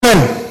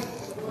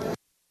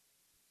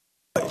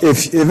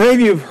if any of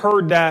you have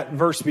heard that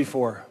verse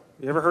before,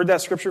 you ever heard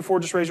that scripture before,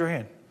 just raise your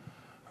hand.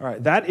 All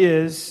right, that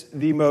is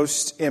the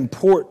most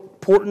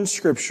important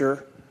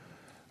scripture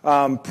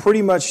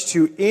pretty much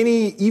to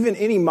even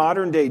any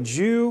modern day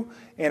Jew,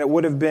 and it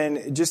would have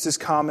been just as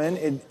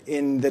common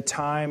in the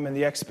time and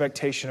the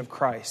expectation of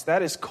Christ.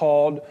 That is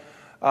called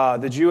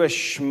the Jewish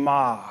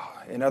Shema.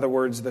 In other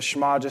words, the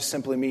Shema just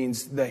simply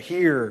means the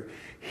hear,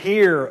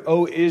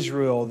 O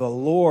Israel, the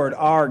Lord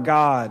our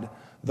God,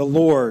 the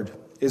Lord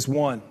is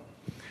one.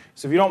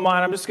 So if you don't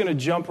mind, I'm just going to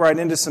jump right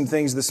into some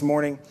things this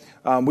morning.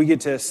 We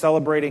get to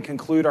celebrate and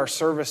conclude our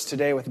service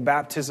today with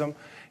baptism.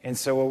 And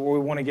so we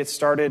want to get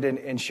started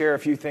and share a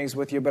few things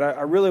with you. But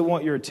I really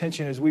want your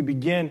attention as we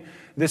begin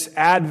this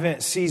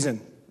Advent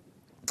season.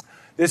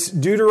 This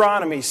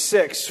Deuteronomy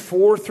 6,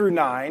 4 through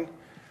 9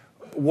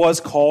 was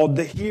called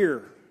the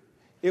Hear.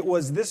 It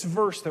was this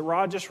verse that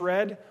Rod just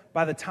read.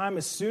 By the time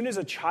as soon as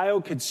a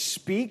child could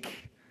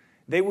speak,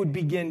 they would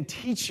begin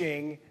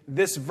teaching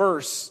this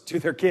verse to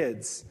their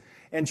kids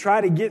and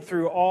try to get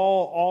through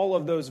all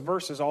of those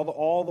verses,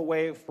 all the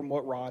way from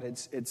what Rod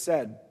had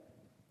said.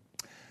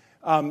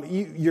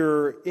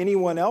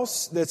 Anyone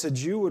else that's a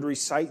Jew would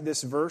recite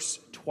this verse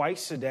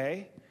twice a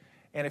day.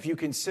 And if you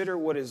consider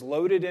what is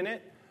loaded in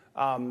it,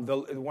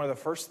 one of the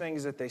first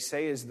things that they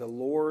say is the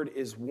Lord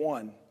is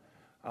one.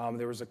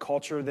 There was a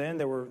culture then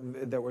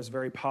that was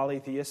very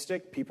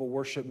polytheistic. People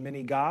worshiped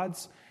many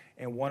gods.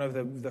 And one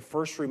of the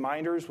first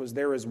reminders was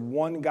there is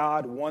one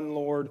God, one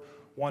Lord,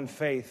 one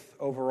faith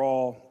over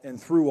all and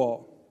through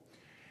all.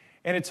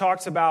 And it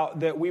talks about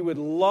that we would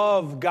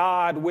love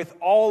God with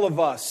all of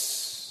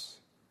us.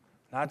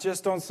 Not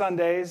just on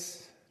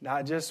Sundays,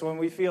 not just when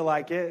we feel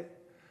like it.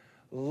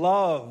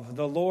 Love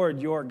the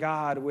Lord your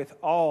God with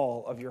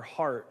all of your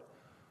heart,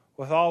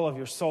 with all of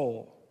your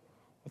soul,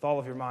 with all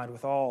of your mind,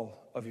 with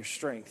all of your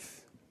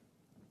strength.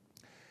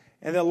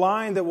 And the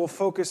line that we'll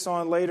focus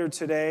on later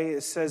today,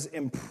 it says,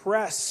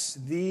 impress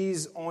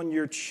these on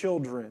your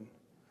children.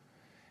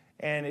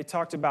 And it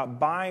talked about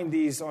bind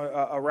these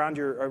around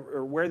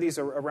or wear these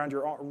around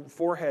your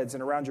foreheads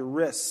and around your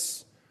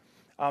wrists.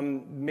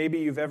 Maybe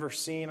you've ever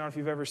seen, I don't know if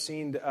you've ever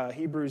seen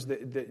Hebrews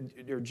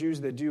or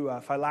Jews that do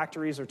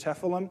phylacteries or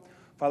tefillin.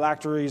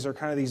 Phylacteries are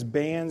kind of these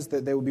bands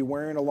that they would be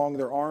wearing along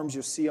their arms.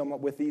 You'll see them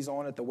with these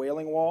on at the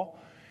Wailing Wall.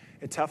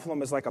 And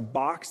tefillin is like a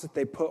box that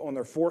they put on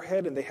their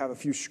forehead, and they have a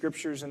few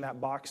scriptures in that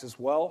box as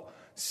well.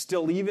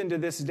 Still, even to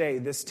this day,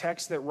 this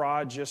text that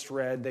Rod just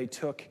read, they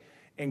took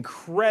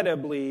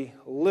incredibly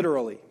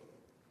literally.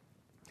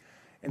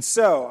 And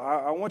so,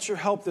 I want your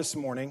help this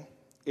morning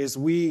as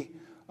we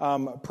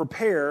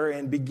prepare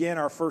and begin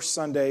our first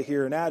Sunday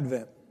here in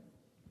Advent.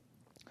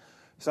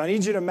 So I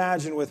need you to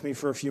imagine with me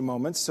for a few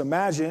moments. So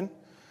imagine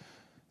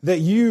that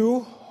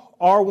you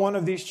are one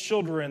of these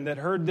children that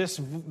heard this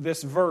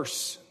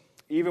verse,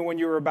 even when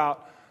you were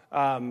about,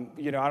 I don't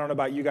know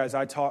about you guys,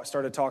 I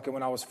started talking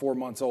when I was 4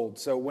 months old.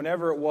 So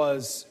whenever it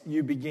was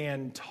you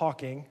began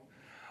talking,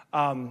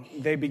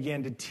 they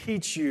began to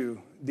teach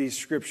you these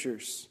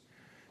scriptures.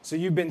 So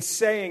you've been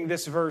saying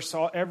this verse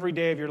every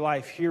day of your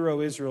life. Hear,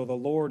 O Israel, the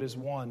Lord is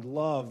one.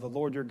 Love the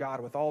Lord your God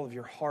with all of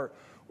your heart,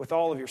 with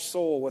all of your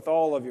soul, with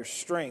all of your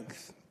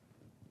strength.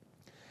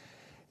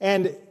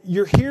 And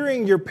you're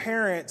hearing your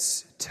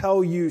parents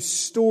tell you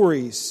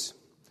stories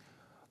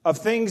of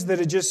things that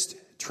had just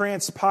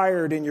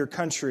transpired in your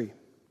country.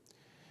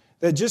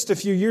 That just a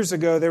few years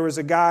ago, there was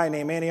a guy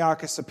named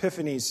Antiochus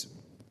Epiphanes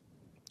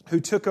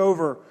who took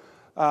over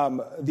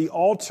the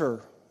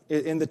altar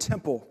in the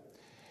temple.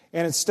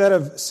 And instead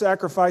of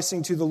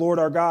sacrificing to the Lord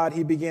our God,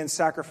 he began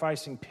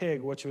sacrificing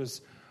pig, which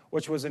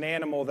was an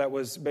animal that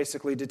was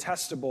basically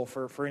detestable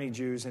for any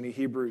Jews, any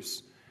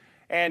Hebrews.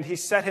 And he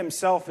set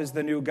himself as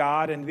the new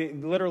God, and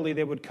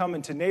they would come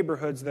into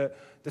neighborhoods. The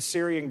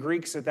Syrian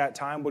Greeks at that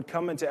time would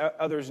come into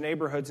others'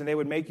 neighborhoods, and they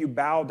would make you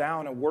bow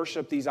down and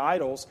worship these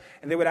idols,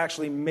 and they would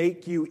actually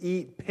make you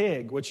eat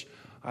pig, which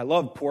I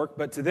love pork,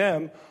 but to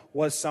them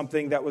was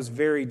something that was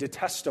very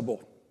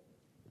detestable.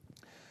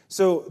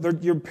 So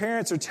your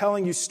parents are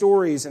telling you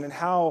stories and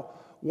how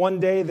one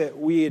day that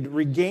we had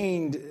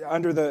regained,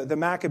 under the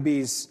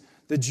Maccabees,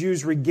 the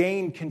Jews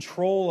regained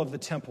control of the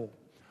temple.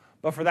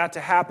 But for that to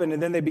happen,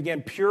 and then they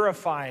began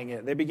purifying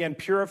it. They began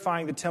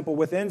purifying the temple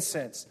with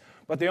incense.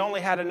 But they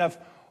only had enough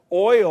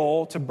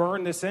oil to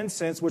burn this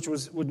incense, which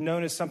was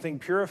known as something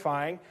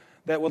purifying,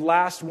 that would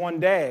last one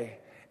day.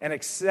 And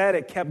it said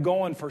it kept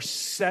going for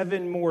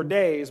 7 more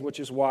days, which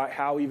is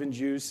how even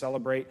Jews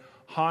celebrate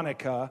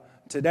Hanukkah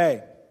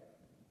today.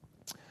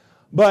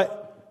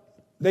 But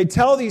they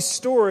tell these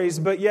stories,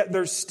 but yet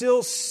they're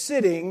still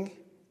sitting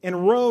in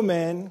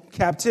Roman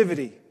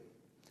captivity.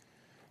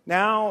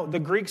 Now the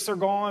Greeks are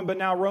gone, but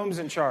now Rome's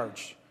in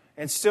charge.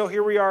 And still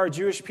here we are,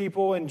 Jewish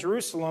people in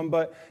Jerusalem,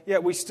 but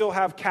yet we still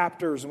have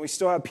captors and we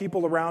still have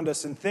people around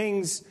us and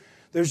things.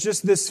 There's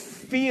just this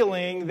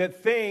feeling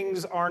that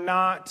things are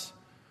not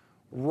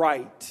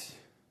right.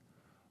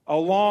 A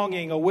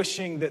longing, a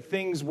wishing that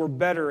things were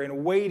better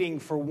and waiting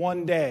for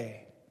one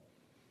day.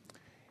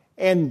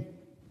 And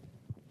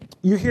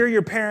You hear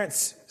your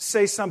parents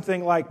say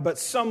something like, but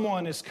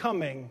someone is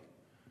coming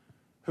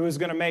who is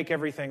going to make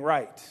everything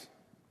right.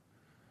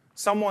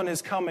 Someone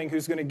is coming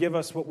who's going to give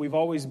us what we've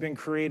always been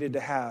created to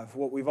have,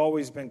 what we've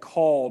always been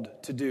called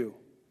to do.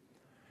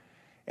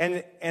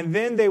 And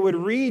then they would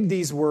read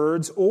these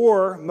words,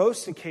 or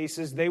most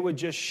cases, they would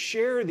just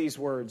share these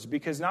words,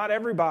 because not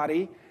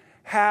everybody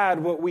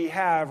had what we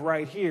have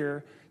right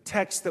here,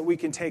 text that we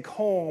can take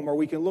home or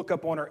we can look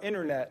up on our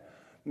internet.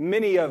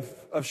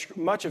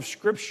 Much of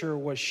Scripture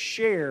was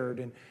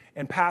shared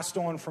and passed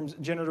on from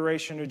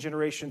generation to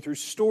generation through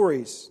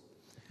stories.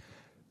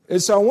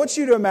 And so I want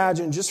you to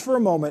imagine, just for a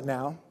moment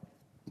now,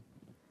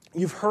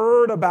 you've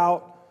heard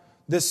about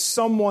this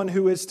someone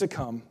who is to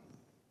come.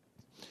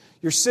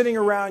 You're sitting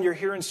around, you're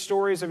hearing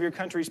stories of your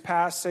country's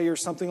past. Say you're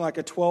something like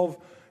a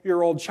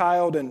 12-year-old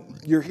child, and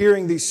you're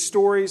hearing these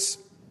stories.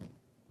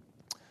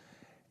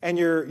 And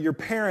your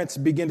parents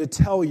begin to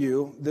tell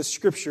you this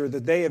scripture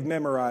that they have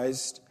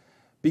memorized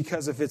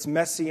because of its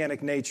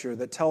messianic nature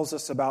that tells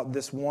us about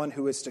this one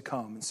who is to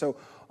come. And so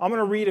I'm going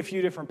to read a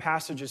few different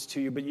passages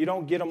to you, but you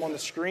don't get them on the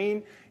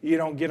screen. You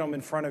don't get them in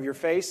front of your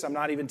face. I'm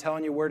not even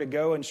telling you where to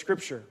go in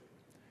Scripture,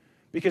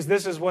 because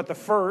this is what the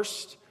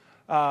first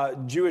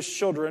Jewish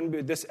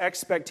children, this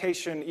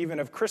expectation even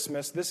of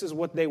Christmas, this is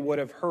what they would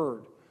have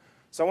heard.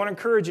 So I want to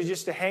encourage you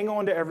just to hang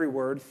on to every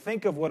word.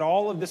 Think of what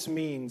all of this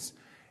means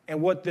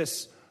and what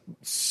this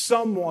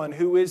someone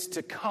who is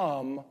to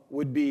come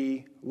would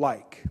be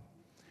like.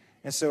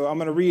 And so I'm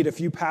going to read a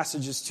few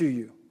passages to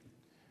you.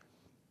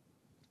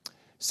 It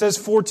says,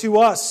 "For to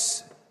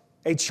us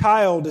a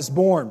child is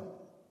born,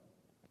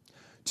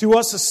 to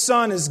us a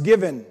son is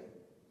given,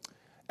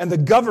 and the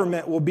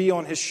government will be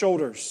on his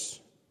shoulders.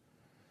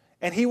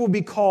 And he will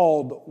be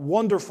called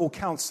Wonderful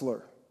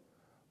Counselor,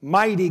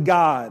 Mighty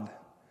God,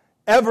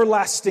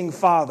 Everlasting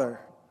Father,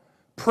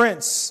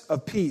 Prince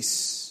of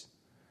Peace.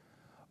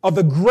 Of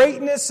the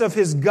greatness of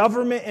his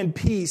government and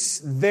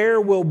peace there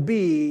will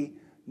be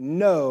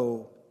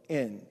no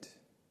end.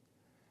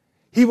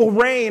 He will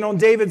reign on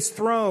David's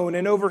throne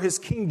and over his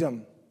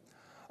kingdom,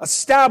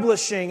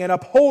 establishing and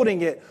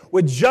upholding it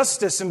with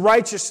justice and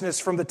righteousness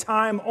from the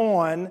time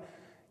on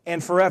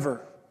and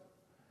forever.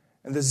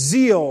 And the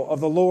zeal of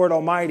the Lord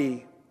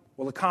Almighty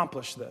will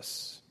accomplish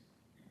this.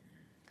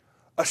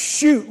 A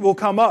shoot will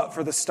come up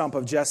for the stump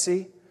of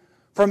Jesse.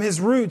 From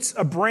his roots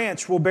a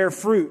branch will bear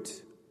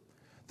fruit.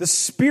 The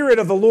Spirit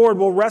of the Lord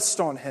will rest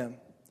on him,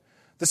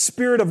 the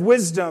Spirit of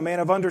wisdom and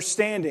of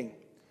understanding,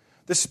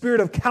 the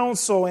Spirit of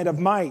counsel and of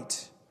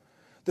might,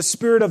 the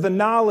Spirit of the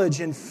knowledge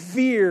and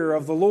fear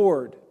of the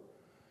Lord.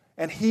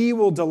 And he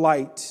will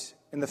delight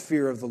in the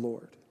fear of the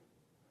Lord.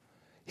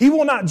 He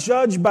will not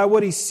judge by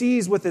what he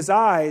sees with his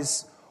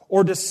eyes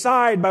or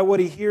decide by what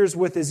he hears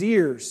with his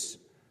ears,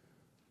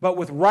 but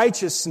with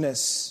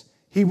righteousness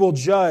he will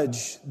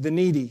judge the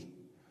needy.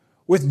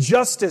 With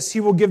justice he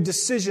will give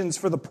decisions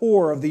for the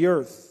poor of the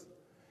earth.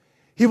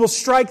 He will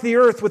strike the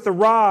earth with the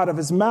rod of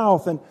his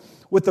mouth, and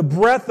with the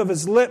breath of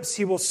his lips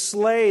he will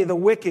slay the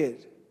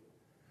wicked.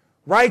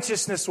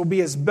 Righteousness will be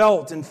his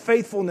belt, and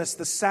faithfulness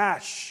the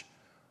sash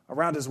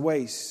around his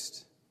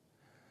waist.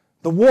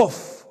 The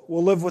wolf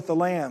will live with the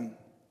lamb.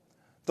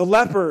 The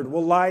leopard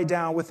will lie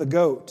down with the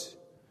goat.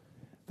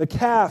 The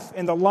calf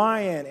and the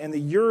lion and the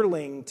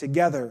yearling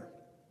together,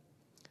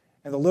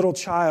 and the little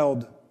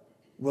child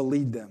will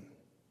lead them.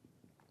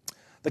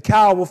 The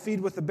cow will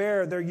feed with the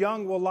bear, their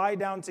young will lie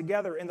down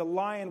together, and the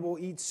lion will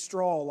eat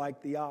straw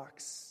like the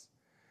ox.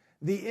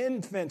 The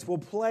infant will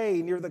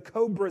play near the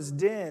cobra's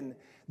den.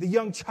 The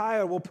young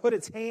child will put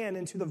its hand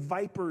into the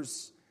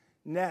viper's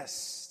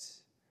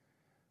nest.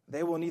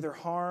 They will neither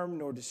harm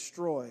nor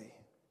destroy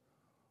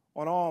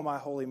on all my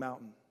holy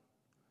mountain.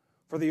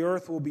 For the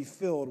earth will be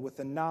filled with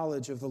the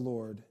knowledge of the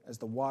Lord as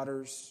the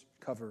waters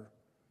cover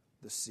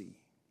the sea."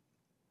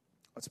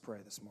 Let's pray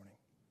this morning.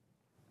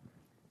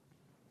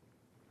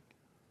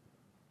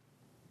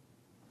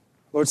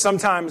 Lord,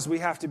 sometimes we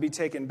have to be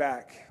taken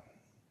back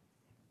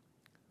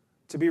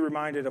to be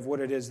reminded of what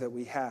it is that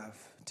we have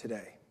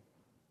today.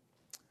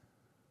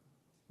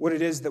 What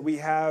it is that we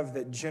have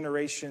that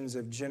generations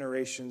of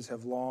generations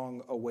have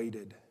long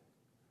awaited.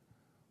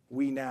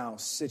 We now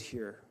sit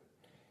here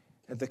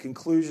at the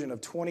conclusion of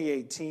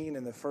 2018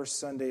 and the first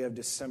Sunday of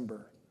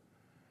December,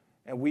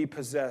 and we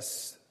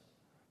possess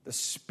the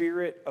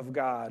Spirit of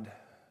God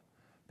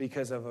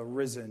because of a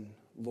risen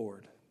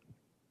Lord.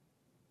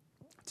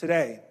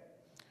 Today,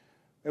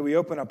 may we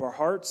open up our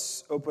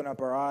hearts, open up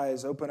our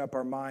eyes, open up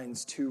our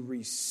minds to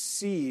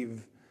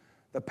receive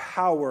the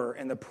power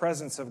and the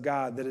presence of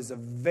God that is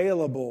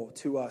available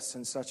to us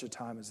in such a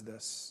time as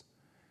this.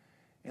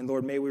 And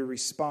Lord, may we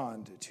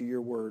respond to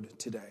your word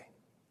today.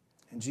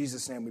 In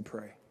Jesus' name we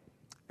pray.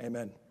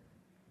 Amen.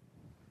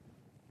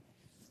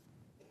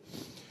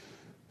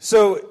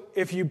 So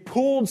if you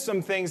pulled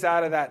some things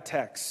out of that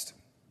text,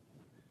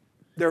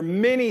 there are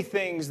many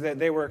things that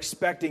they were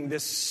expecting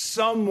this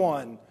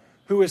someone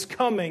who is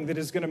coming that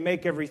is going to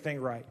make everything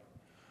right.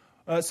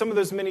 Some of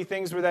those many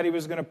things were that he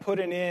was going to put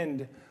an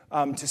end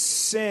to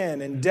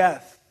sin and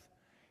death.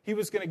 He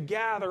was going to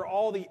gather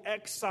all the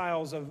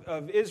exiles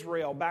of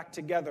Israel back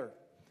together.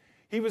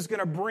 He was going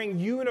to bring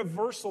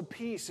universal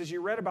peace. As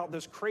you read about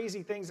those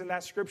crazy things in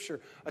that scripture,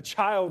 a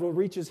child will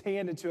reach his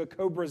hand into a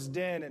cobra's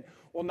den and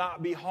will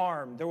not be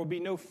harmed. There will be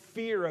no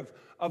fear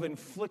of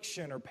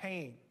infliction or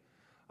pain.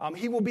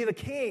 He will be the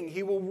king.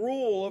 He will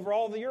rule over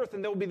all the earth,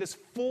 and there will be this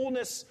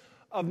fullness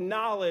of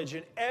knowledge,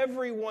 and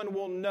everyone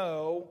will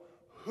know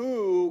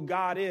who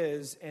God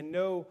is and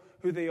know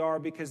who they are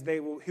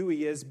who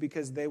he is,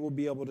 because they will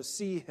be able to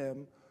see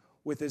him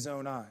with his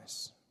own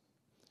eyes.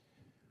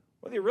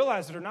 Whether you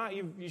realize it or not,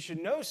 you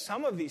should know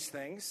some of these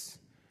things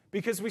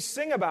because we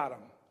sing about them.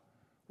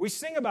 We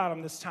sing about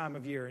them this time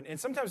of year. And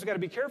sometimes we've got to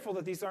be careful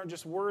that these aren't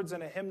just words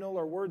in a hymnal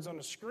or words on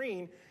a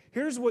screen.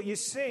 Here's what you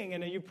sing.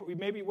 And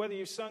maybe whether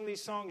you've sung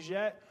these songs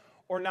yet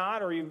or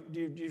not, or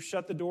you've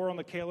shut the door on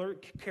the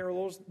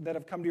carolers that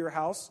have come to your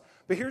house.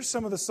 But here's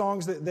some of the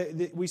songs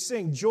that we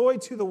sing. Joy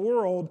to the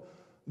world,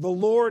 the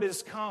Lord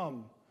is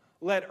come.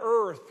 Let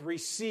earth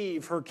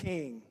receive her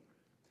King.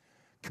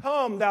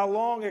 Come, thou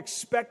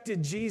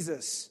long-expected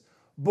Jesus,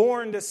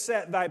 born to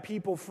set thy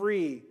people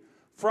free.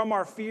 From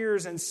our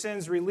fears and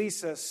sins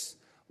release us.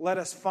 Let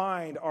us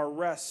find our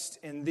rest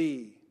in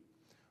thee.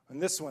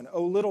 And this one,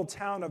 O little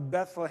town of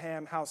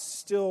Bethlehem, how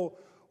still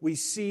we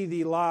see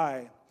thee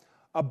lie.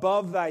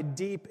 Above thy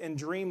deep and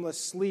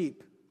dreamless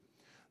sleep,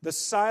 the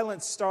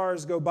silent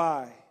stars go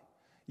by.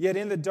 Yet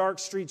in the dark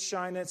street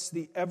shineth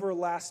the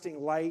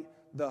everlasting light.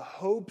 The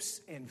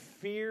hopes and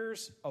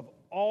fears of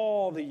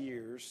all the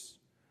years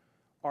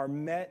are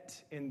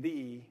met in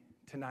thee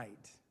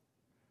tonight.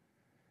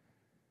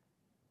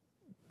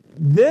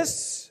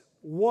 This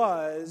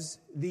was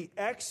the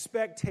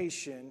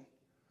expectation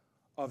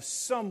of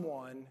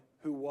someone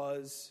who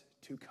was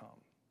to come.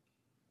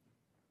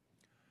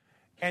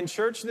 And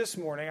church, this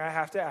morning, I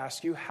have to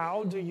ask you,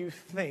 how do you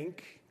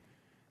think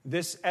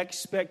this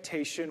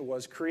expectation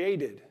was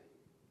created?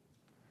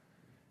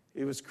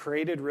 It was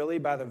created really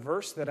by the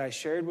verse that I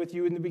shared with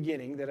you in the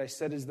beginning that I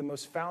said is the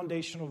most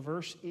foundational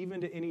verse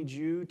even to any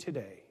Jew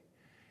today.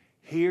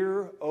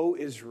 Hear, O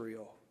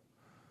Israel,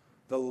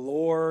 the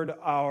Lord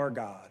our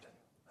God.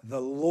 The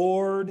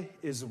Lord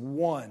is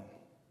one.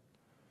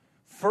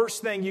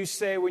 First thing you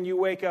say when you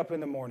wake up in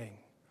the morning,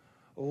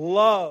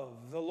 love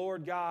the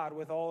Lord God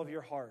with all of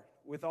your heart,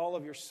 with all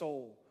of your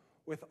soul,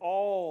 with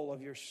all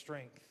of your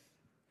strength.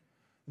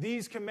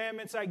 These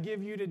commandments I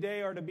give you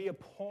today are to be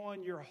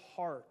upon your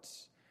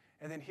hearts.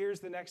 And then here's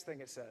the next thing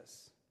it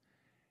says.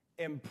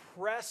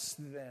 Impress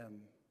them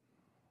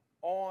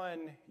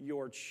on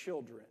your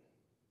children.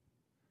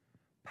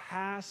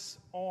 Pass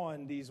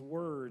on these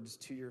words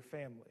to your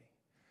family.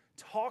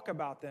 Talk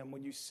about them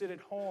when you sit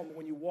at home,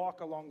 when you walk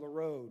along the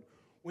road,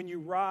 when you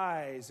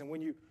rise, and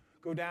when you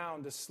go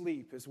down to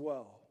sleep as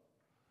well.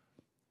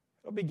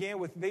 It began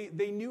with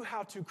they knew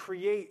how to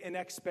create an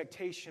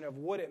expectation of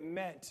what it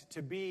meant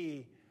to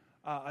be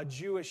a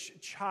Jewish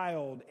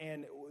child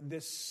and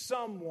this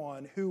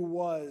someone who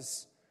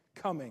was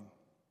coming.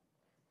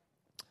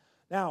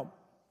 Now,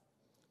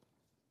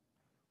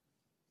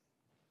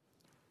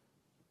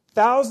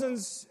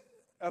 thousands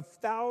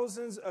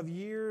of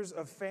years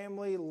of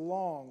family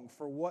long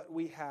for what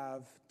we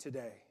have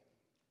today.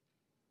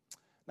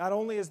 Not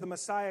only has the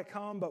Messiah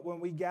come, but when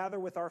we gather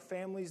with our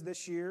families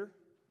this year,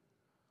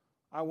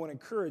 I want to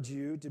encourage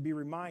you to be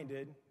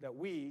reminded that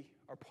we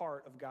are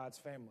part of God's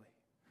family.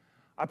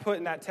 I put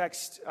in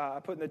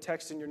the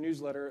text in your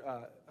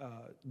newsletter,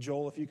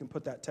 Joel, if you can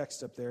put that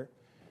text up there.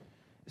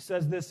 It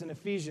says this in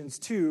Ephesians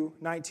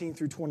 2:19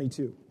 through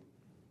 22.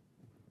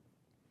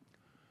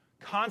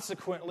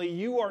 Consequently,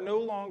 you are no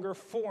longer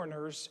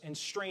foreigners and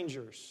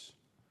strangers,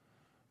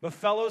 but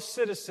fellow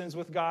citizens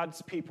with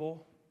God's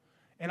people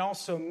and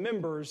also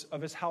members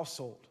of his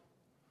household,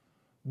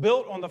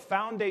 built on the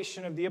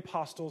foundation of the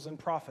apostles and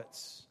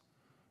prophets,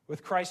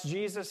 with Christ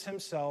Jesus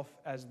himself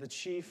as the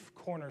chief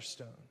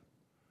cornerstone.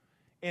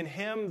 In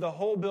him, the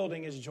whole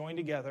building is joined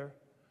together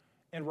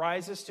and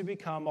rises to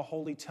become a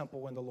holy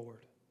temple in the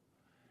Lord.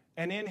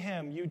 And in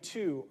him, you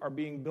too are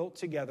being built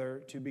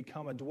together to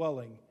become a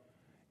dwelling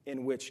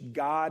in which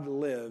God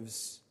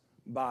lives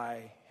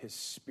by his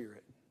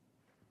Spirit.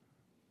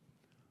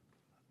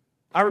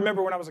 I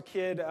remember when I was a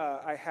kid,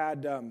 I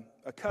had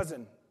a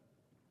cousin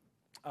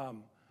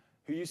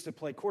who used to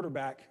play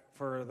quarterback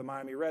for the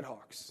Miami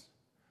Redhawks.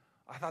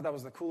 I thought that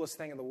was the coolest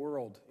thing in the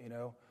world, you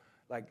know.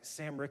 Like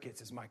Sam Ricketts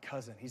is my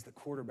cousin. He's the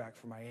quarterback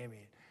for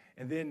Miami.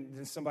 And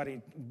then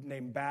somebody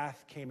named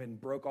Bath came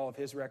and broke all of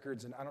his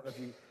records. And I don't know if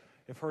you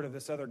have heard of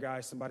this other guy,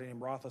 somebody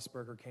named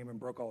Roethlisberger came and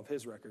broke all of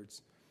his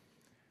records.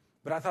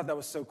 But I thought that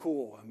was so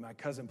cool. My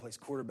cousin plays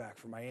quarterback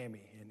for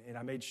Miami. And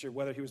I made sure,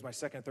 whether he was my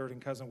second, third, and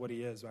cousin, what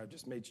he is, I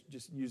just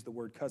used the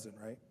word cousin,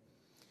 right?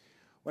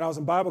 When I was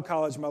in Bible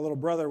college, my little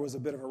brother was a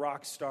bit of a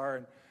rock star.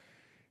 And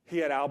he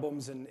had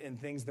albums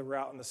and things that were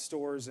out in the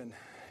stores.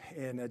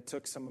 And I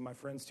took some of my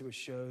friends to his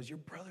shows. Your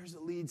brother's the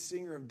lead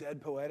singer of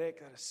Dead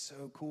Poetic? That is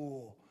so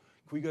cool.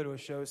 Can we go to a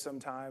show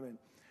sometime? And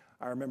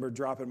I remember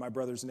dropping my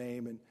brother's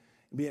name and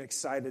being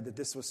excited that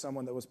this was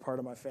someone that was part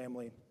of my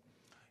family.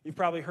 You've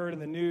probably heard in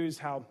the news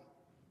how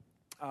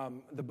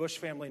The Bush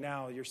family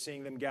now, you're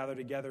seeing them gather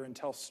together and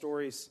tell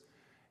stories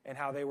and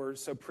how they were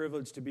so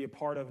privileged to be a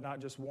part of not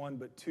just one,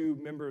 but two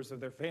members of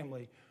their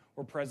family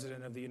were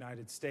president of the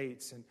United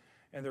States.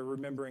 And they're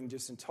remembering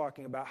just in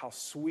talking about how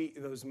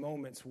sweet those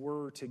moments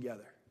were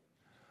together.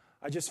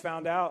 I just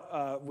found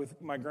out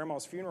with my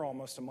grandma's funeral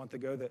almost a month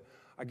ago that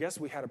I guess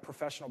we had a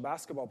professional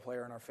basketball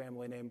player in our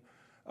family named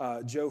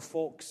Joe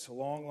Folks a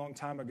long, long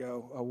time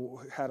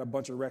ago. Had a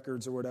bunch of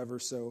records or whatever,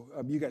 so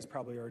you guys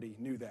probably already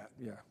knew that.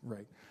 Yeah,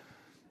 right.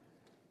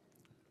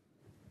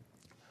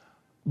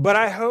 But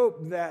I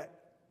hope that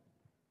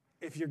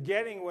if you're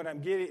getting what I'm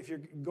getting, if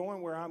you're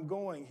going where I'm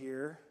going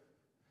here,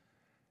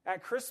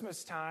 at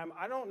Christmas time,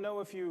 I don't know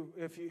if you,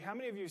 how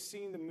many of you have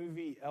seen the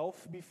movie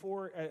Elf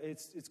before?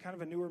 It's kind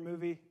of a newer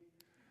movie.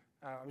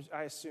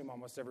 I assume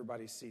almost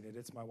everybody's seen it.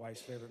 It's my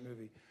wife's favorite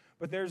movie.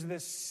 But there's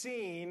this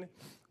scene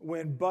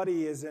when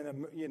Buddy is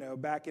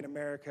back in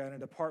America in a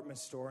department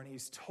store, and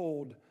he's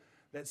told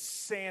that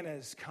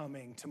Santa's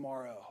coming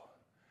tomorrow.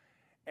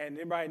 And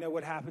anybody know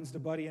what happens to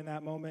Buddy in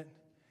that moment?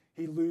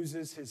 He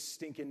loses his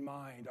stinking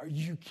mind. Are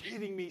you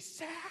kidding me,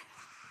 Santa?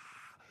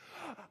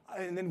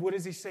 And then what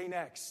does he say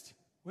next?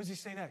 What does he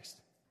say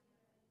next?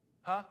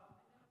 Huh?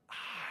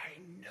 I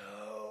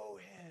know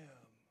him.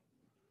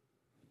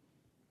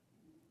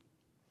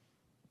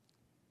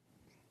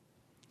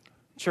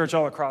 Church,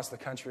 all across the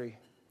country,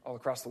 all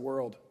across the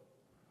world,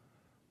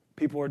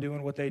 people are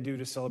doing what they do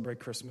to celebrate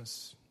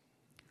Christmas.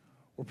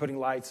 We're putting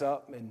lights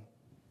up and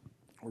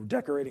we're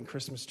decorating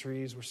Christmas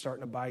trees. We're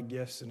starting to buy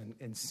gifts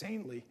and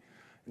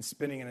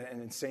spending an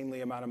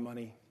insanely amount of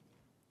money.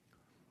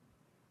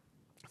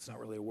 It's not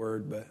really a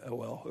word, but oh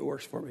well, it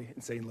works for me,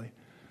 insanely.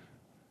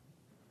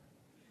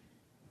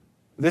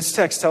 This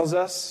text tells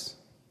us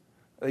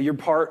that you're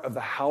part of the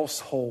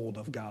household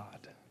of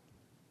God.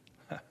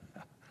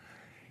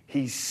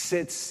 He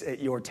sits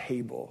at your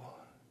table.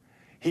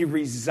 He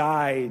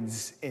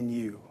resides in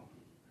you.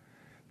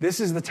 This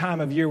is the time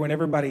of year when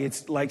everybody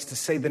likes to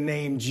say the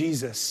name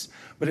Jesus.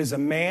 But as a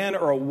man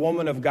or a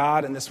woman of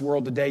God in this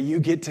world today, you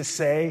get to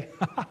say,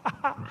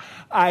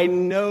 I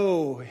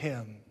know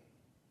him.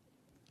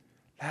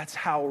 That's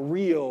how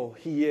real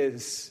he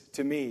is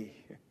to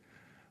me.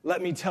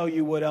 Let me tell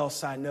you what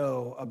else I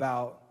know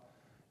about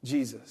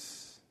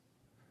Jesus.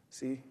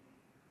 See,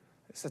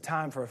 it's a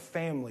time for a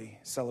family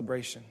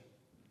celebration.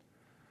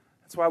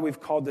 That's why we've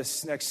called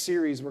this next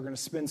series we're going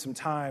to spend some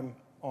time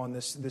on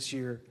this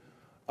year,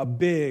 A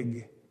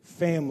Big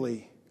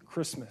Family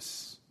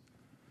Christmas.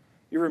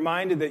 You're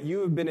reminded that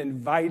you have been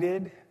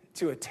invited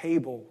to a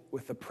table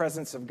with the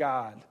presence of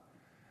God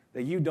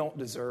that you don't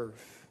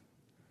deserve.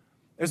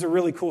 There's a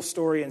really cool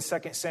story in 2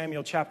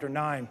 Samuel chapter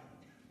 9.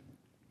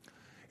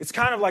 It's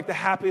kind of like the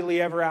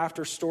happily ever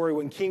after story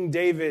when King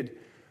David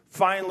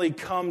finally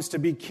comes to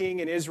be king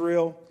in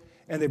Israel,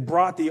 and they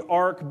brought the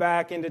ark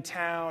back into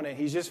town, and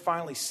he's just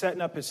finally setting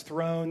up his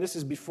throne. This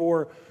is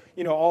before,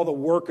 all the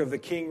work of the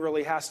king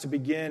really has to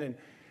begin.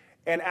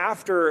 And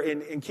after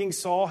King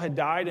Saul had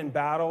died in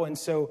battle, and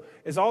so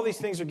as all these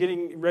things are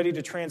getting ready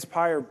to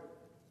transpire,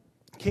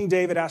 King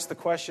David asked the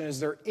question, is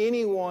there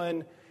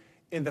anyone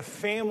in the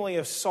family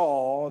of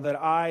Saul that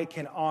I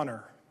can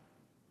honor?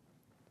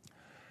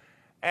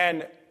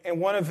 And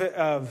one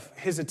of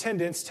his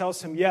attendants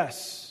tells him,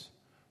 yes,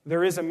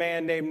 there is a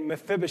man named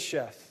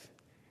Mephibosheth.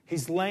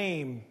 He's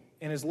lame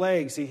in his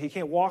legs. He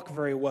can't walk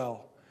very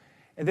well.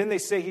 And then they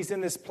say he's in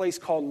this place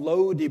called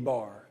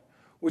Lo-debar,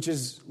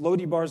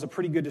 Lo-debar is a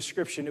pretty good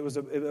description. It was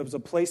a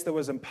place that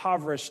was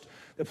impoverished,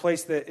 the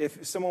place that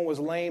if someone was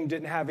lame,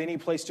 didn't have any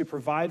place to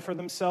provide for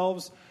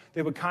themselves,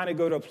 they would kind of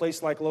go to a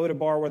place like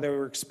Lo-debar where they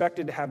were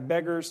expected to have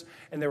beggars,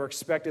 and they were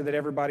expected that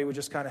everybody would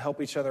just kind of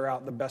help each other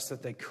out the best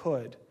that they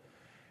could.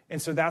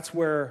 And so that's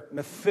where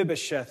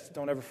Mephibosheth,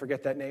 don't ever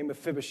forget that name,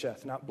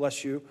 Mephibosheth, not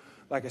bless you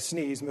like a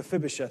sneeze,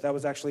 Mephibosheth, that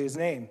was actually his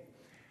name.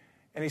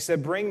 And he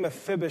said, bring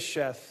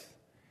Mephibosheth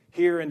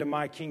here into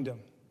my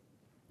kingdom.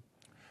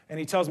 And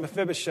he tells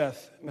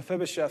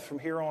Mephibosheth, from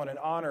here on, in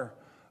honor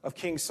of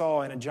King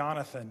Saul and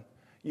Jonathan,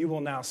 you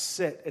will now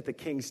sit at the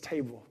king's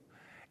table.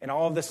 And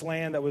all of this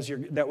land that was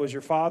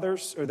your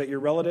father's, or that your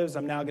relatives,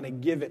 I'm now going to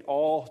give it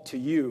all to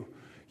you.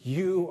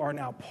 You are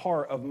now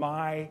part of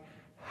my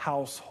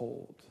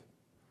household.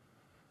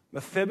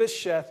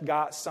 Mephibosheth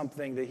got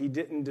something that he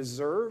didn't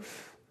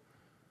deserve.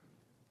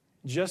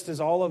 Just as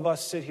all of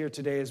us sit here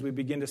today as we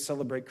begin to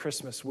celebrate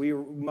Christmas, we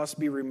must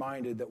be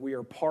reminded that we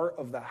are part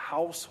of the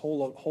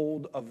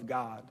household of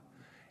God.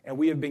 And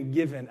we have been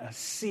given a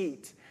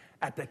seat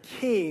at the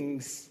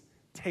king's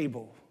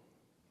table.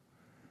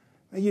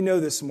 Now, you know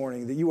this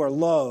morning that you are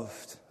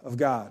loved of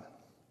God.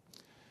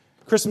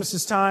 Christmas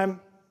is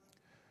time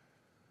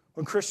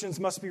when Christians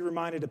must be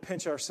reminded to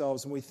pinch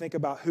ourselves when we think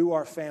about who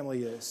our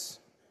family is.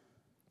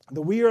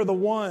 That we are the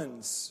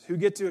ones who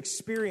get to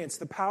experience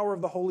the power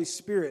of the Holy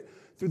Spirit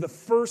through the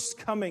first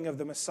coming of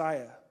the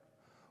Messiah.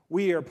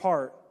 We are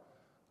part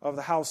of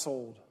the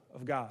household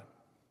of God.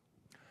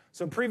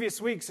 So in previous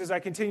weeks, as I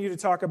continue to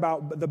talk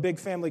about the big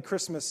family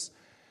Christmas,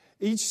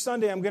 each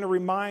Sunday is going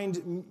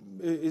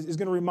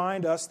to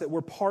remind us that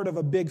we're part of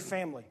a big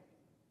family.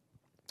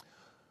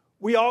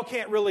 We all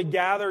can't really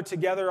gather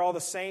together, all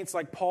the saints,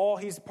 like Paul.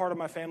 He's part of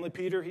my family.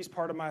 Peter, he's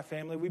part of my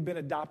family. We've been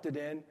adopted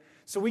in.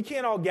 So we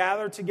can't all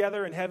gather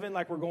together in heaven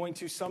like we're going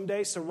to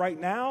someday. So right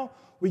now,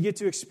 we get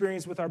to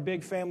experience with our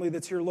big family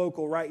that's here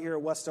local, right here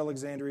at West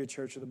Alexandria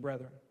Church of the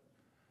Brethren.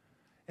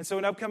 And so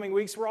in upcoming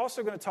weeks, we're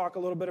also going to talk a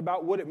little bit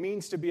about what it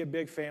means to be a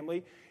big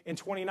family in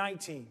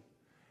 2019.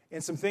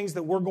 And some things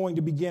that we're going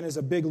to begin as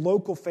a big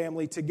local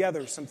family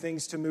together, some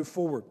things to move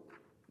forward.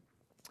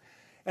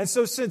 And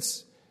so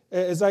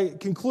as I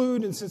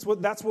conclude, and since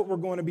that's what we're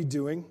going to be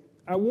doing,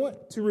 I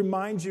want to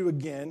remind you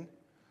again,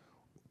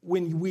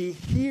 when we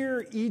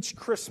hear each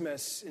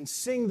Christmas and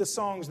sing the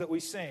songs that we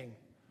sing,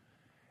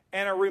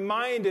 and are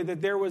reminded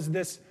that there was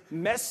this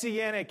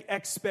messianic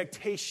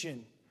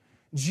expectation.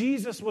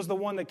 Jesus was the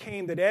one that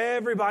came that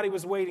everybody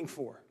was waiting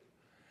for.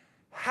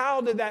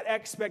 How did that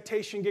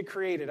expectation get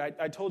created?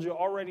 I told you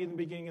already in the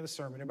beginning of the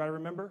sermon. Anybody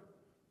remember?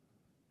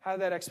 How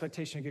did that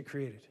expectation get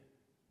created?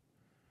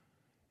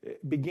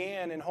 It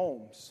began in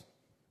homes.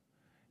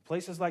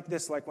 Places like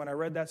this, like when I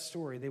read that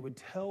story, they would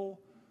tell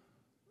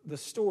the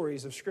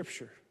stories of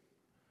Scripture.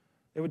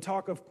 They would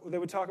talk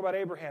about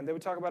Abraham. They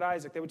would talk about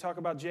Isaac. They would talk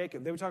about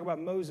Jacob. They would talk about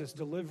Moses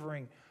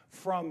delivering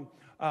from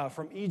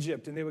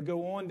Egypt. And they would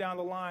go on down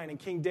the line, and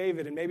King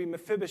David and maybe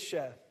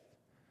Mephibosheth.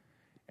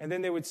 And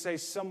then they would say,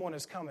 someone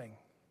is coming.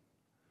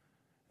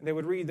 And they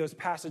would read those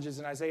passages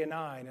in Isaiah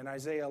 9 and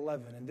Isaiah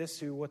 11. And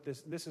this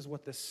is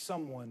what this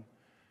someone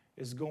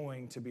is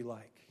going to be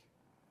like.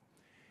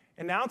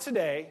 And now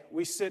today,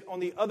 we sit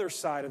on the other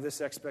side of this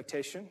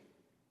expectation.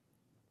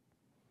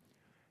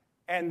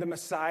 And the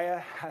Messiah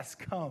has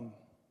come.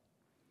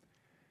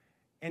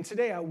 And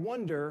today I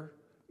wonder,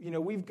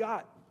 we've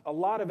got a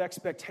lot of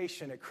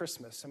expectation at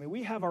Christmas. I mean,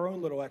 we have our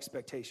own little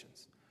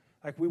expectations.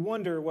 Like we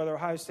wonder whether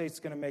Ohio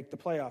State's going to make the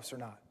playoffs or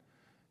not.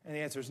 And the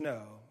answer is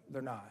no,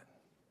 they're not.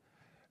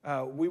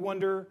 We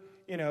wonder,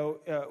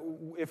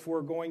 if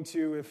we're going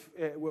to,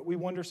 we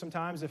wonder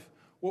sometimes if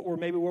what we're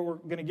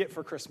going to get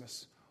for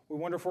Christmas. We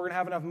wonder if we're going to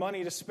have enough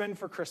money to spend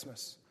for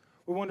Christmas.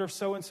 We wonder if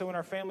so-and-so in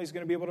our family is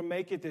going to be able to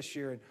make it this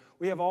year. And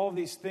we have all of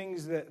these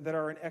things that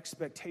are an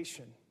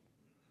expectation.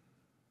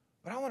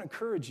 But I want to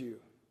encourage you.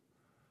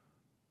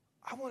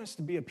 I want us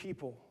to be a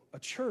people, a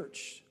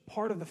church,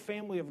 part of the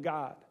family of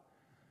God,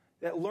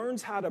 that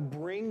learns how to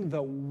bring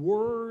the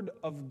Word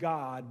of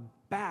God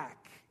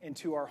back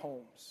into our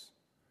homes.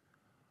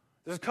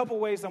 There's a couple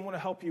ways I want to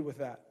help you with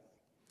that.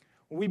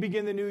 When we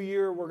begin the new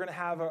year, we're going to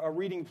have a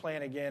reading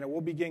plan again, and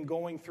we'll begin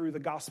going through the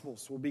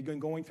Gospels. We'll begin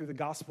going through the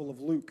Gospel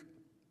of Luke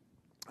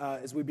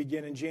as we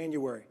begin in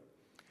January.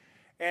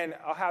 And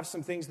I'll have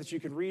some things that you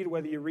could read,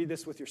 whether you read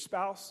this with your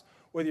spouse,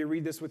 whether you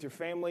read this with your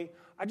family.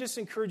 I just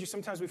encourage you,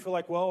 sometimes we feel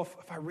like, well,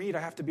 if I read, I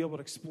have to be able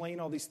to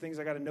explain all these things.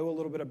 I got to know a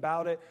little bit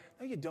about it.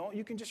 No, you don't.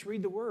 You can just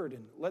read the Word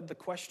and let the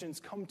questions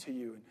come to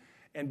you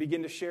and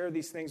begin to share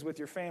these things with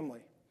your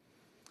family.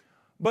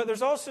 But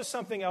there's also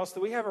something else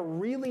that we have a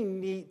really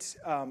neat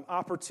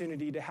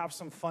opportunity to have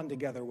some fun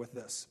together with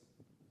this.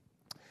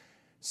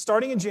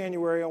 Starting in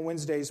January on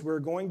Wednesdays, we're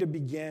going to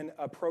begin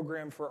a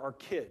program for our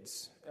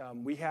kids.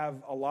 We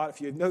have a lot,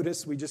 if you've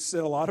noticed, we just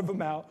sent a lot of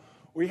them out.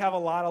 We have a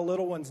lot of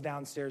little ones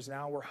downstairs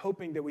now. We're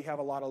hoping that we have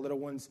a lot of little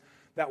ones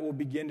that will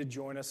begin to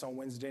join us on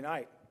Wednesday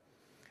night.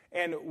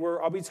 And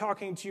I'll be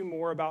talking to you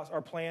more about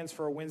our plans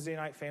for a Wednesday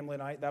night family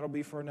night. That'll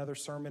be for another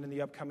sermon in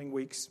the upcoming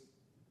weeks.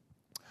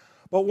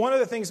 But one of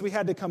the things we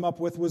had to come up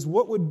with was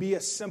what would be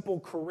a simple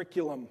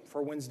curriculum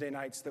for Wednesday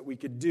nights that we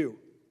could do.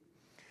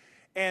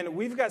 And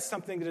we've got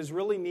something that is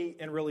really neat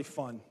and really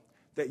fun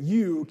that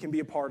you can be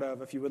a part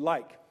of if you would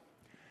like.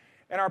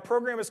 And our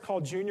program is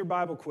called Junior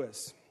Bible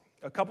Quiz.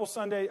 A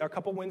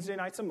couple Wednesday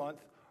nights a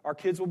month, our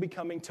kids will be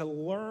coming to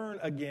learn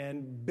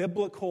again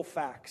biblical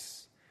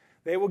facts.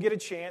 They will get a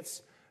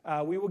chance,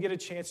 we will get a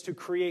chance to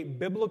create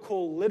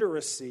biblical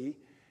literacy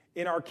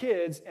in our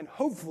kids and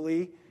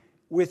hopefully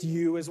with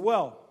you as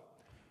well.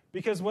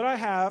 Because what I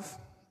have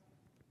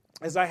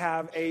is I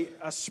have a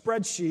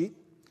spreadsheet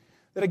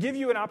that'll give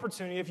you an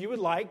opportunity, if you would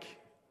like,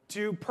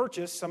 to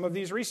purchase some of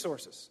these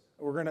resources.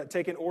 We're going to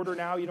take an order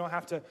now. You don't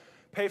have to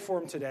pay for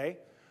them today.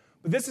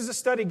 But this is a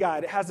study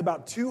guide. It has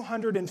about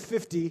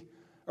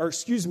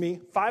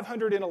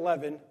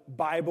 511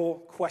 Bible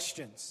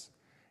questions.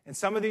 And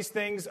some of these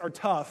things are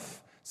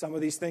tough. Some of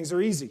these things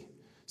are easy.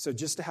 So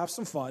just to have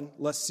some fun,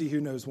 let's see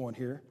who knows one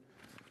here.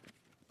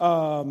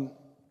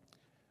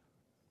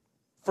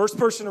 First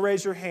person to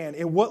raise your hand.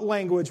 In what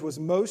language was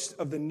most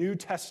of the New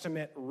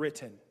Testament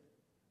written?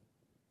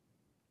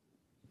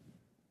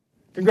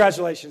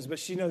 Congratulations, but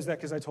she knows that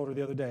because I told her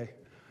the other day.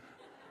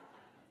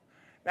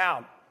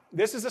 Now,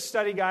 this is a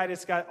study guide.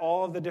 It's got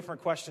all of the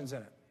different questions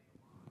in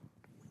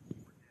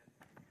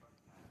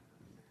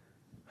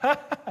it.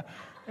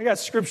 I got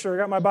scripture. I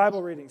got my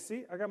Bible reading.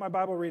 See, I got my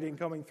Bible reading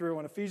coming through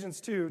on Ephesians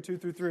 2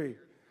 through 3.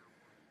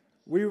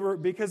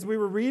 Because we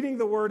were reading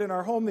the Word in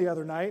our home the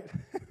other night.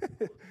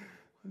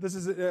 This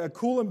is a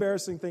cool,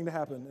 embarrassing thing to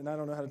happen, and I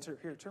don't know how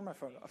to turn my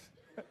phone off.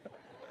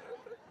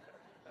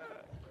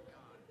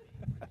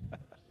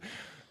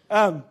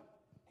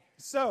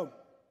 So,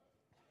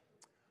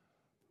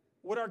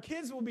 what our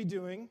kids will be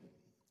doing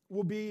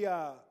will be,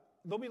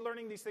 they'll be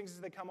learning these things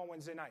as they come on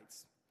Wednesday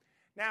nights.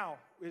 Now,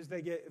 as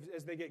they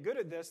get good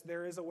at this,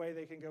 there is a way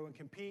they can go and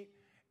compete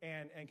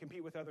and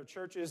compete with other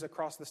churches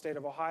across the state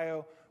of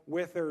Ohio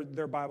with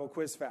their Bible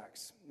quiz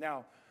facts.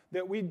 Now,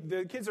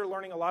 the kids are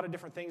learning a lot of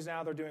different things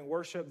now. They're doing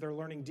worship. They're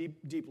learning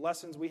deep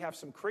lessons. We have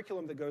some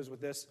curriculum that goes with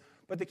this.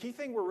 But the key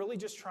thing we're really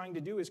just trying to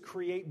do is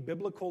create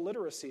biblical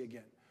literacy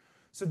again.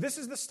 So this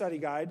is the study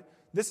guide.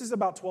 This is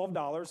about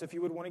 $12. If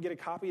you would want to get a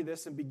copy of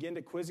this and begin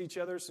to quiz each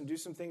other and do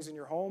some things in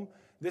your home,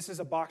 this is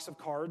a box of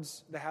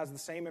cards that has the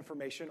same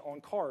information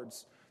on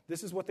cards.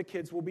 This is what the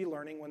kids will be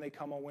learning when they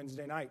come on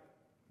Wednesday night.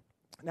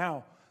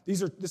 Now,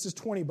 this is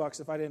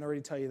 $20 if I didn't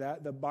already tell you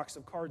that. The box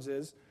of cards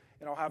is,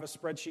 and I'll have a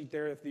spreadsheet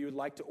there if you would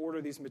like to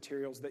order these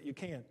materials that you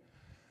can.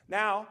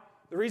 Now,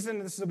 the reason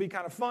this will be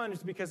kind of fun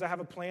is because I have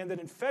a plan that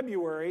in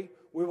February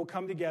we will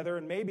come together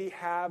and maybe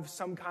have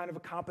some kind of a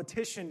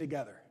competition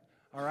together.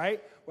 All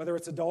right? Whether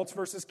it's adults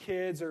versus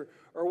kids or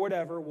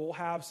whatever, we'll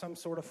have some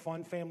sort of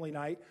fun family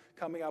night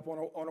coming up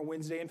on a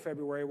Wednesday in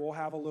February. We'll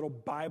have a little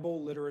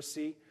Bible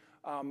literacy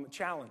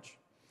challenge.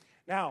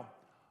 Now,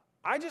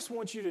 I just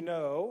want you to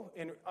know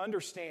and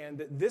understand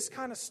that this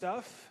kind of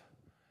stuff,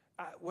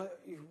 whether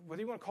you want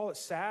to call it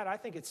sad, I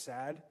think it's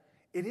sad.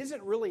 It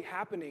isn't really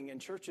happening in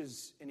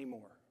churches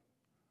anymore.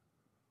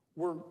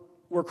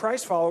 We're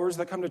Christ followers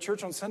that come to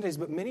church on Sundays,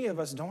 but many of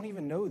us don't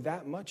even know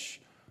that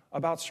much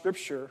about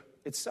Scripture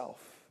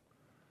itself.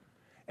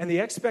 And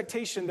the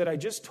expectation that I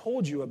just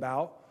told you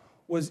about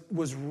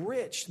was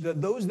rich.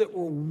 Those that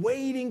were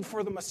waiting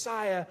for the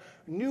Messiah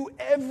knew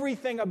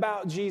everything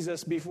about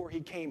Jesus before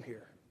he came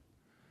here.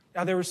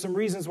 Now, there were some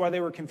reasons why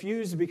they were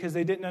confused because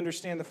they didn't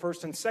understand the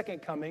first and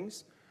second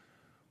comings,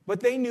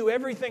 but they knew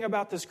everything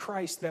about this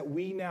Christ that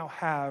we now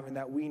have and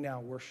that we now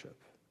worship.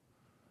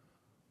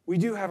 We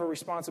do have a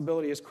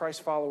responsibility as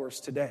Christ followers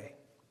today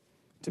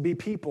to be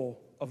people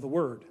of the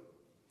Word.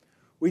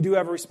 We do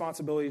have a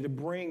responsibility to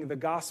bring the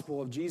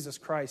gospel of Jesus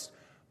Christ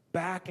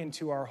back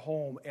into our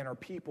home and our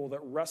people that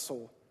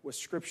wrestle with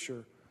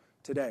Scripture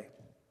today.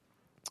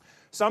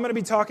 So I'm going to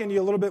be talking to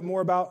you a little bit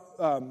more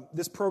about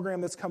this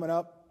program that's coming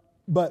up.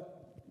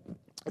 But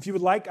if you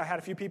would like, I had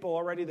a few people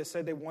already that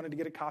said they wanted to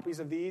get copies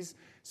of these,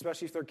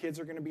 especially if their kids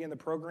are going to be in the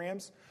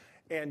programs,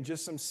 and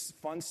just some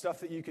fun stuff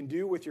that you can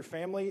do with your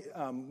family,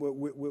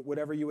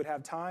 whatever you would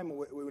have time,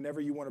 whenever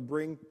you want to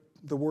bring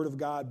the Word of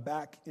God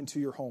back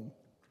into your home.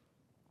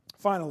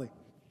 Finally,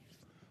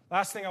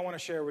 last thing I want to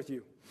share with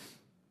you.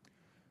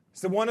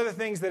 So one of the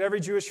things that every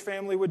Jewish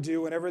family would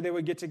do whenever they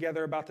would get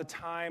together about the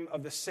time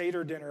of the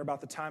Seder dinner,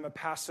 about the time of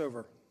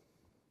Passover,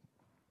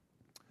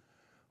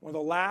 one of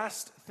the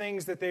last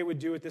things that they would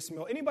do at this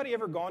meal. Anybody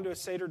ever gone to a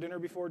Seder dinner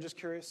before? Just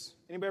curious.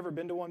 Anybody ever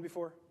been to one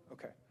before?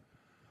 Okay.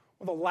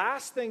 One of the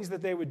last things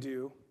that they would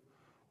do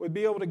would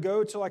be able to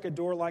go to like a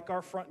door like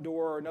our front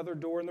door or another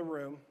door in the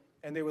room,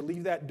 and they would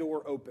leave that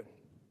door open.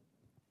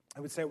 I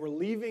would say we're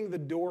leaving the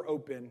door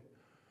open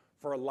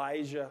for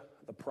Elijah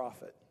the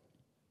prophet.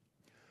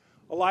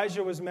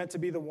 Elijah was meant to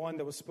be the one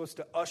that was supposed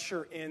to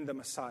usher in the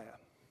Messiah.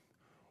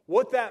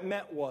 What that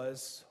meant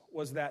was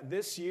that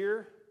this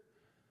year,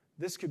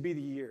 this could be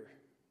the year.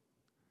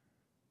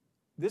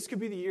 This could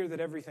be the year that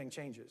everything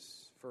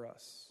changes for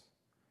us.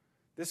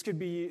 This could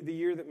be the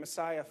year that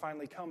Messiah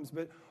finally comes.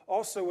 But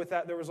also with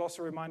that, there was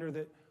also a reminder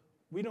that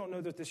we don't know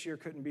that this year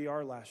couldn't be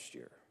our last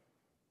year.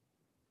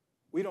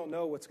 We don't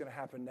know what's going to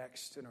happen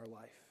next in our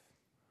life.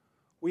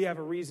 We have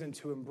a reason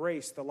to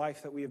embrace the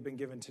life that we have been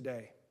given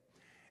today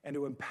and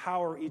to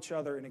empower each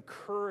other and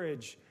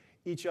encourage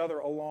each other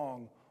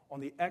along on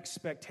the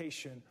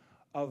expectation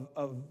of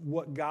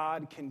what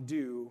God can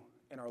do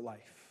in our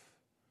life.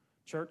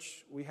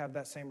 Church, we have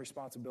that same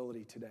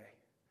responsibility today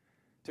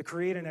to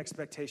create an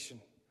expectation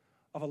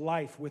of a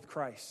life with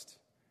Christ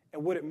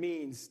and what it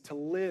means to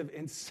live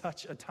in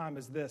such a time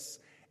as this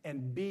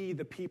and be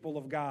the people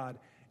of God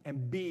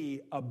and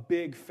be a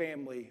big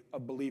family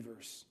of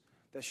believers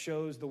that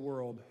shows the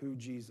world who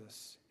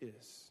Jesus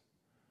is.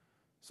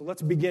 So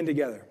let's begin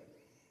together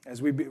as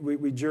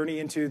we journey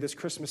into this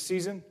Christmas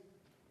season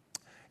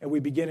and we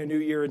begin a new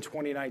year in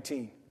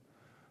 2019.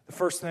 The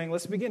first thing,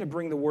 let's begin to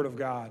bring the Word of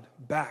God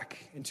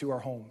back into our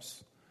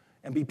homes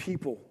and be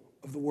people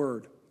of the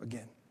Word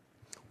again.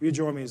 Will you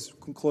join me as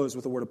we close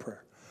with a word of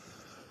prayer?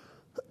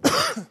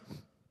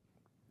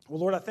 Well,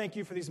 Lord, I thank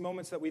you for these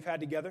moments that we've had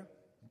together.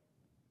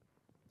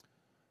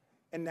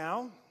 And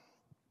now,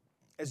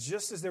 as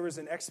just as there was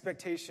an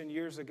expectation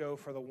years ago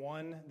for the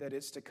one that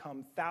is to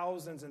come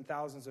thousands and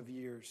thousands of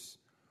years,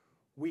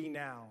 we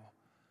now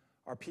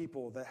are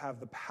people that have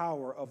the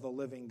power of the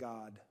living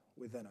God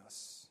within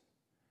us.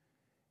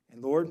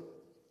 And Lord,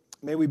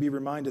 may we be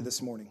reminded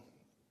this morning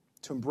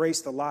to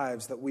embrace the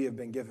lives that we have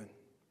been given.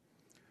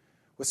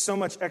 With so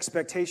much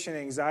expectation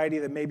and anxiety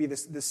that maybe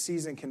this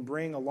season can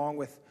bring, along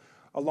with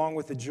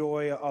the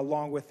joy,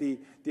 along with the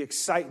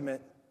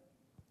excitement,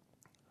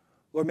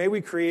 Lord, may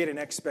we create an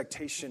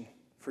expectation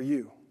for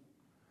you.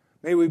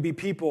 May we be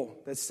people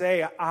that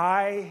say,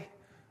 I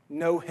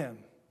know him,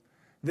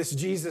 this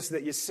Jesus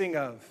that you sing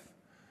of,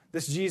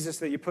 This Jesus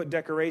that you put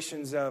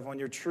decorations of on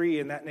your tree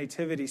in that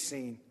nativity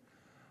scene,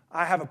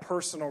 I have a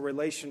personal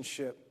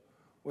relationship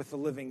with the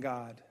living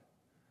God.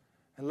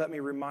 And let me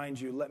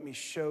remind you, let me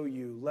show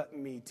you, let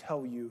me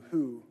tell you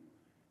who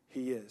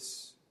he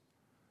is.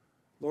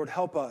 Lord,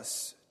 help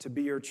us to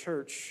be your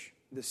church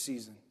this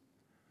season,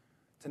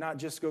 to not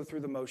just go through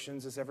the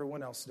motions as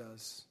everyone else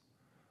does,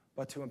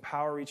 but to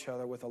empower each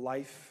other with a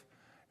life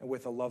and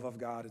with the love of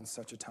God in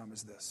such a time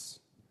as this.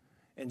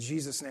 In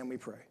Jesus' name we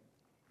pray.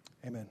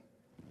 Amen.